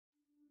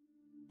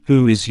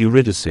Who is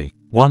Eurydice?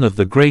 One of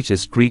the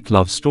greatest Greek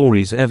love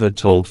stories ever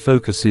told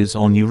focuses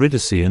on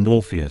Eurydice and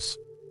Orpheus.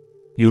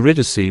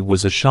 Eurydice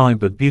was a shy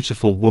but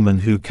beautiful woman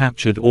who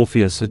captured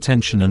Orpheus'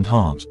 attention and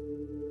heart.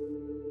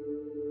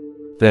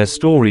 Their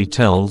story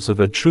tells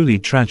of a truly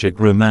tragic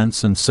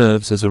romance and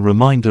serves as a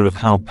reminder of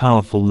how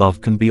powerful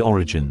love can be.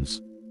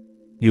 Origins.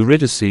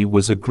 Eurydice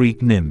was a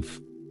Greek nymph.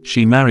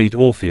 She married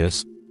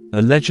Orpheus,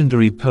 a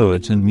legendary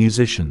poet and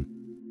musician.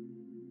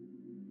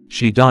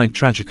 She died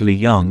tragically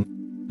young,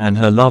 and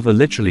her lover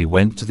literally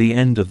went to the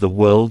end of the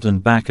world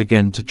and back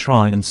again to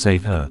try and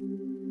save her.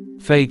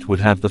 Fate would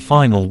have the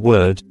final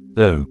word,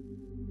 though.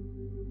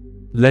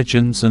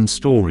 Legends and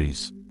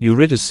stories.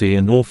 Eurydice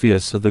and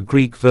Orpheus are the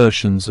Greek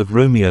versions of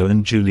Romeo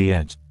and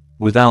Juliet.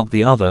 Without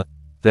the other,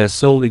 their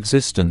sole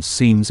existence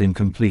seems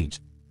incomplete.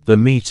 The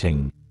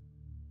meeting.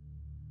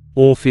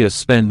 Orpheus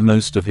spent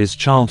most of his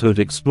childhood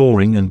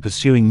exploring and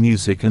pursuing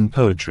music and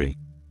poetry.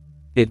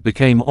 It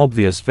became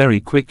obvious very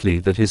quickly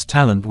that his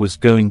talent was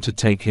going to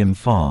take him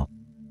far.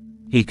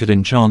 He could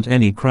enchant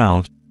any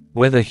crowd,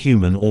 whether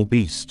human or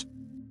beast.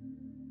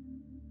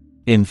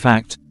 In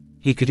fact,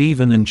 he could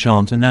even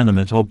enchant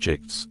inanimate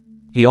objects.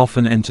 He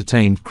often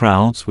entertained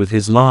crowds with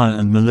his lyre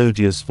and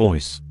melodious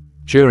voice.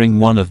 During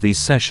one of these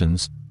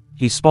sessions,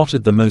 he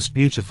spotted the most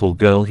beautiful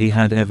girl he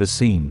had ever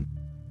seen.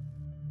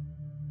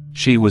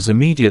 She was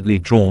immediately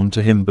drawn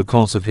to him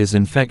because of his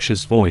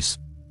infectious voice,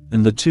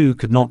 and the two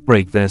could not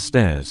break their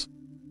stares.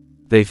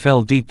 They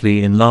fell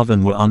deeply in love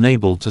and were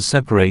unable to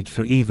separate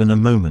for even a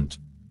moment.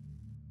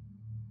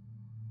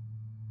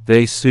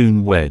 They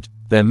soon wed.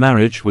 Their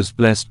marriage was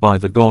blessed by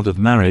the god of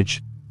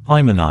marriage,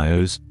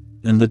 Hymenaios,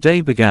 and the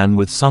day began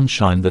with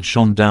sunshine that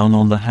shone down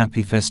on the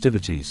happy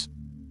festivities.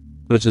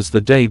 But as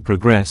the day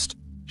progressed,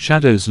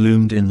 shadows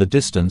loomed in the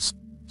distance,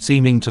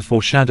 seeming to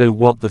foreshadow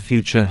what the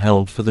future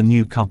held for the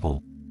new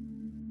couple.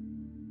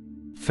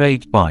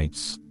 Fate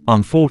bites.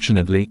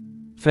 Unfortunately,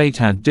 Fate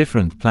had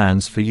different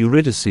plans for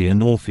Eurydice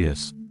and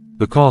Orpheus.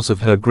 Because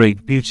of her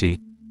great beauty,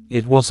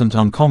 it wasn't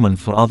uncommon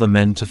for other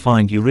men to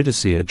find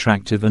Eurydice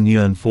attractive and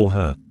yearn for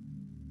her.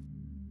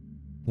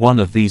 One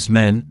of these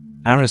men,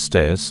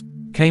 Aristeus,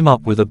 came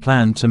up with a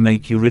plan to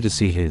make Eurydice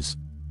his.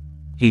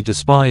 He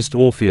despised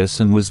Orpheus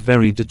and was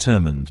very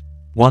determined.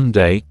 One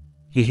day,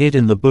 he hid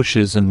in the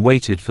bushes and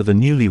waited for the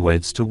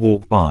newlyweds to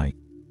walk by.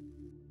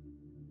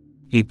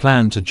 He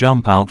planned to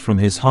jump out from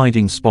his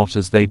hiding spot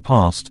as they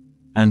passed,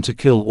 and to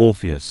kill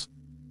Orpheus.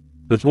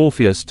 But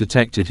Orpheus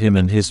detected him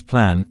and his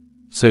plan,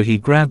 so he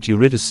grabbed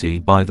Eurydice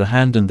by the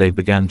hand and they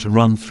began to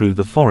run through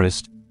the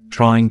forest,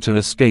 trying to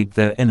escape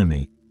their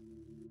enemy.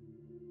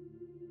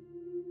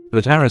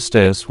 But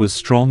Aristeus was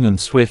strong and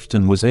swift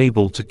and was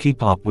able to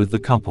keep up with the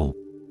couple.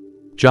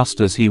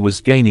 Just as he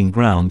was gaining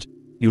ground,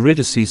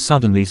 Eurydice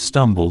suddenly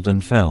stumbled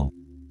and fell.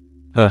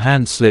 Her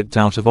hand slipped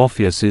out of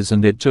Orpheus's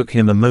and it took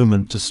him a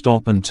moment to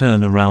stop and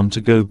turn around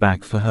to go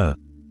back for her.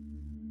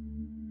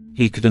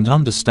 He couldn't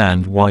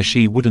understand why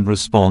she wouldn't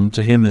respond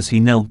to him as he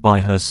knelt by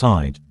her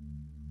side.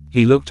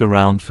 He looked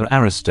around for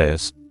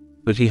Aristeus,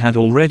 but he had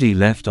already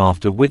left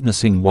after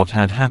witnessing what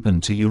had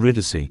happened to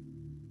Eurydice.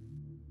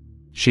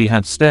 She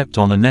had stepped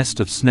on a nest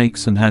of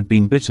snakes and had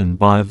been bitten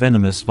by a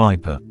venomous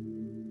viper.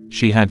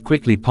 She had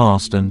quickly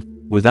passed and,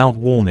 without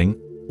warning,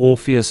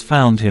 Orpheus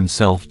found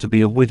himself to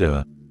be a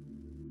widower.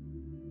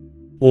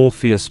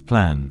 Orpheus'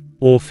 plan.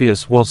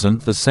 Orpheus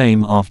wasn't the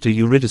same after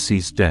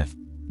Eurydice's death.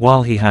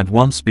 While he had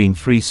once been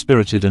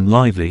free-spirited and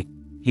lively,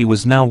 he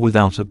was now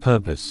without a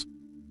purpose.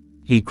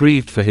 He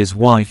grieved for his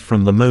wife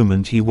from the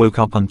moment he woke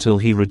up until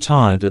he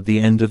retired at the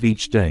end of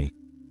each day.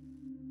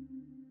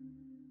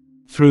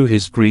 Through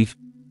his grief,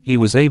 he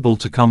was able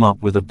to come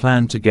up with a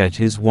plan to get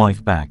his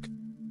wife back.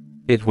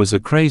 It was a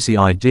crazy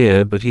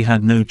idea, but he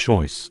had no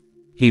choice.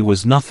 He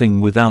was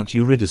nothing without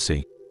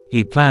Eurydice.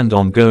 He planned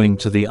on going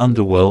to the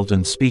underworld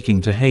and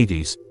speaking to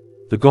Hades,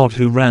 the god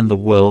who ran the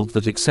world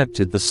that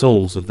accepted the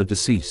souls of the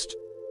deceased.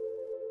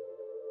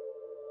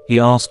 He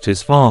asked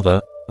his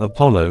father,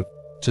 Apollo,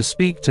 to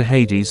speak to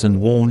Hades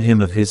and warn him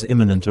of his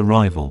imminent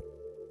arrival.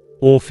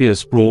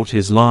 Orpheus brought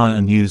his lyre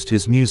and used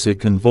his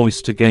music and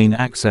voice to gain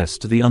access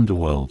to the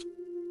underworld.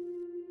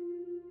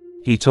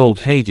 He told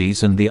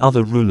Hades and the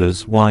other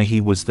rulers why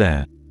he was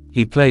there.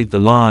 He played the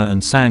lyre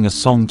and sang a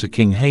song to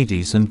King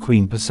Hades and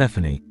Queen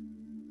Persephone.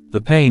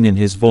 The pain in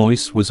his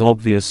voice was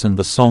obvious and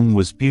the song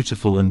was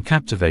beautiful and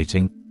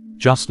captivating,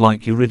 just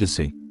like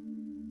Eurydice.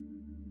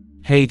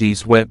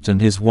 Hades wept and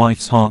his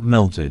wife's heart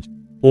melted.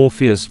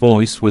 Orpheus'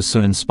 voice was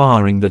so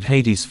inspiring that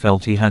Hades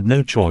felt he had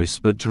no choice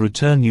but to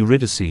return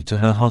Eurydice to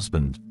her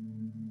husband.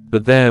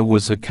 But there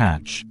was a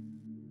catch.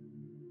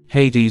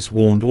 Hades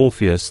warned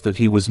Orpheus that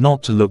he was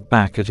not to look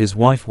back at his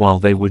wife while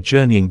they were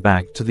journeying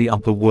back to the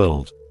upper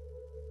world.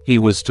 He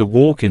was to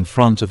walk in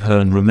front of her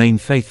and remain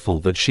faithful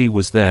that she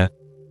was there,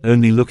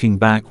 only looking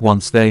back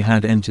once they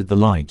had entered the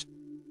light.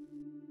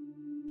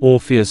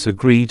 Orpheus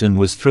agreed and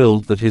was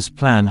thrilled that his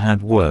plan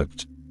had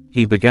worked.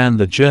 He began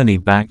the journey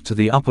back to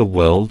the upper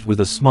world with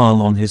a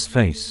smile on his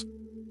face.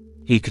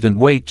 He couldn't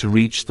wait to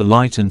reach the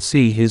light and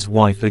see his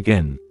wife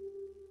again.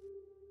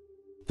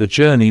 The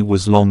journey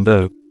was long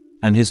though.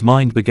 and his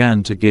mind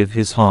began to give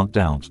his heart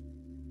doubt.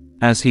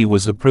 As he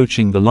was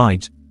approaching the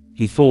light,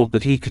 he thought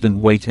that he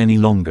couldn't wait any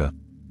longer.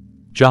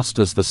 Just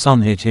as the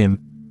sun hit him,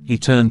 he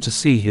turned to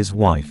see his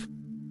wife.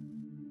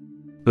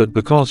 But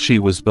because she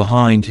was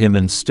behind him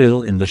and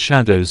still in the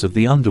shadows of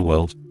the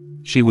underworld,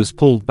 she was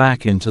pulled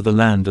back into the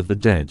land of the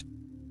dead.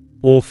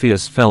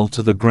 Orpheus fell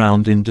to the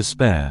ground in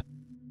despair.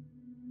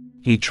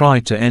 He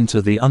tried to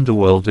enter the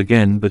underworld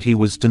again, but he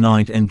was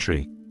denied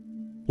entry.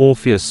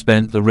 Orpheus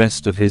spent the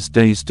rest of his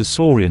days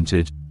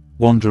disoriented,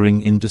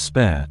 wandering in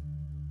despair.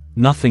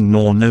 Nothing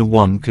nor no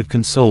one could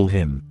console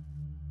him.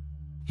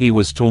 He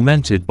was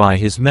tormented by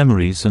his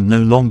memories and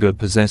no longer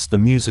possessed the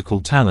musical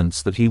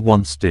talents that he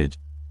once did.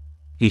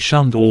 He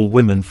shunned all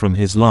women from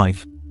his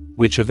life,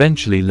 which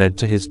eventually led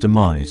to his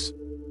demise.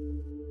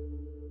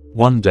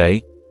 One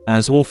day,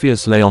 as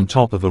Orpheus lay on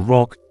top of a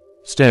rock,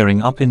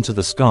 staring up into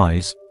the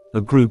skies,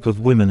 a group of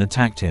women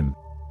attacked him.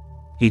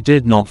 He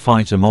did not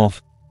fight them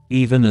off,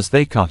 even as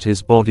they cut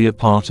his body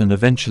apart and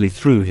eventually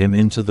threw him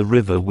into the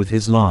river with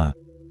his lyre.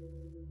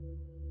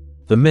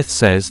 The myth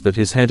says that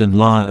his head and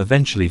lyre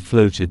eventually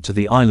floated to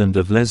the island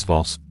of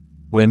Lesbos,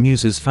 where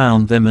muses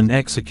found them and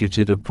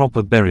executed a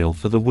proper burial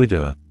for the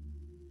widower.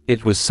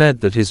 It was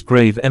said that his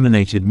grave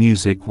emanated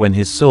music when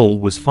his soul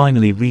was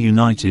finally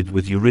reunited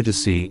with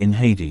Eurydice in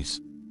Hades.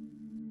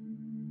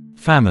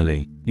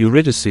 Family.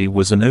 Eurydice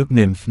was an oak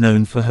nymph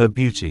known for her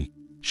beauty.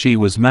 She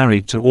was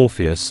married to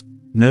Orpheus,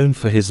 known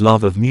for his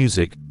love of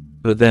music,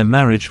 but their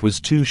marriage was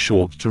too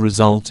short to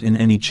result in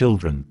any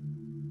children.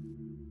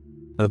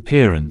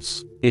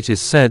 Appearance. It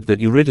is said that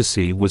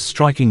Eurydice was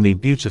strikingly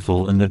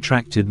beautiful and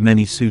attracted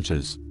many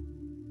suitors.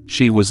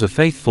 She was a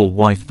faithful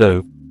wife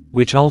though,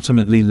 which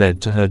ultimately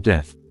led to her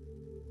death.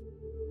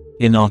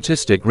 In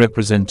artistic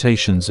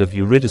representations of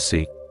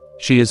Eurydice,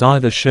 she is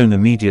either shown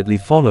immediately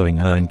following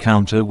her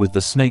encounter with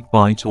the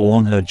snakebite or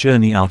on her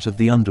journey out of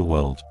the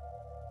underworld.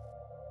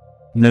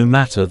 No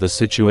matter the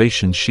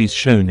situation she's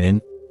shown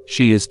in,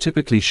 she is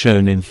typically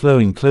shown in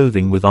flowing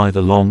clothing with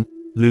either long,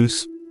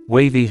 loose,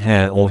 wavy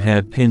hair or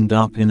hair pinned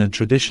up in a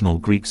traditional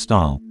Greek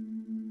style.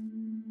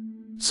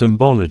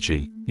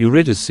 Symbology.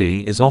 Eurydice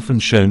is often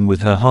shown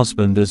with her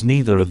husband, as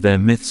neither of their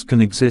myths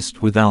can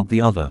exist without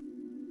the other.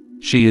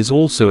 She is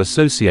also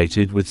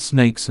associated with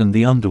snakes and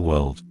the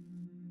underworld.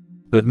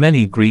 But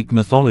many Greek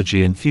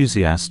mythology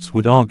enthusiasts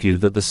would argue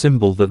that the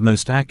symbol that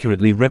most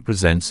accurately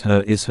represents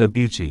her is her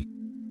beauty.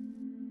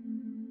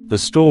 The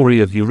story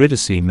of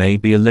Eurydice may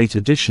be a late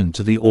addition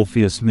to the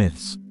Orpheus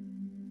myths.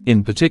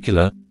 In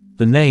particular,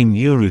 the name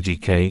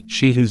Eurydice,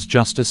 she whose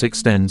justice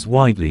extends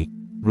widely,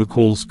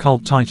 recalls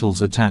cult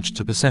titles attached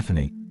to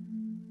Persephone.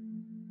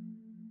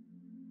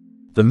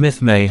 The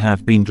myth may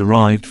have been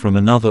derived from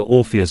another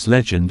Orpheus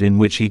legend in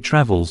which he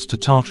travels to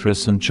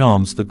Tartarus and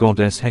charms the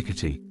goddess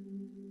Hecate.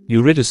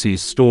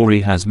 Eurydice's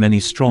story has many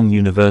strong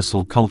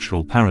universal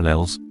cultural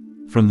parallels,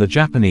 from the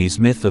Japanese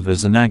myth of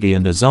Izanagi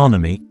and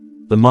Izanami,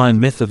 the Mayan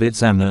myth of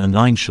Itzamna and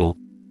Ainshul,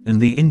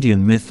 and the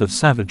Indian myth of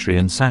Savitri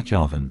and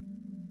Satyavan.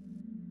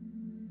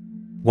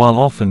 While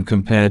often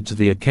compared to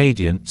the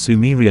Akkadian,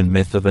 Sumerian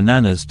myth of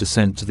Inanna's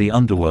descent to the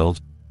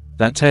underworld,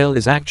 that tale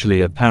is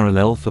actually a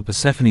parallel for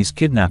Persephone's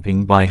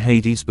kidnapping by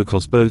Hades,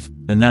 because both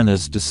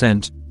Inanna's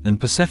descent and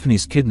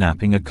Persephone's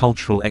kidnapping are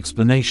cultural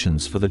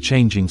explanations for the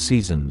changing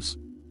seasons.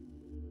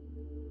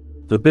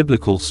 The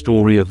biblical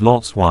story of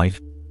Lot's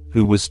wife,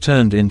 who was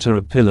turned into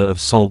a pillar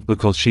of salt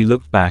because she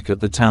looked back at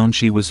the town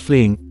she was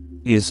fleeing,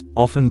 is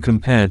often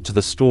compared to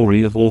the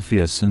story of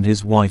Orpheus and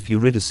his wife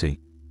Eurydice.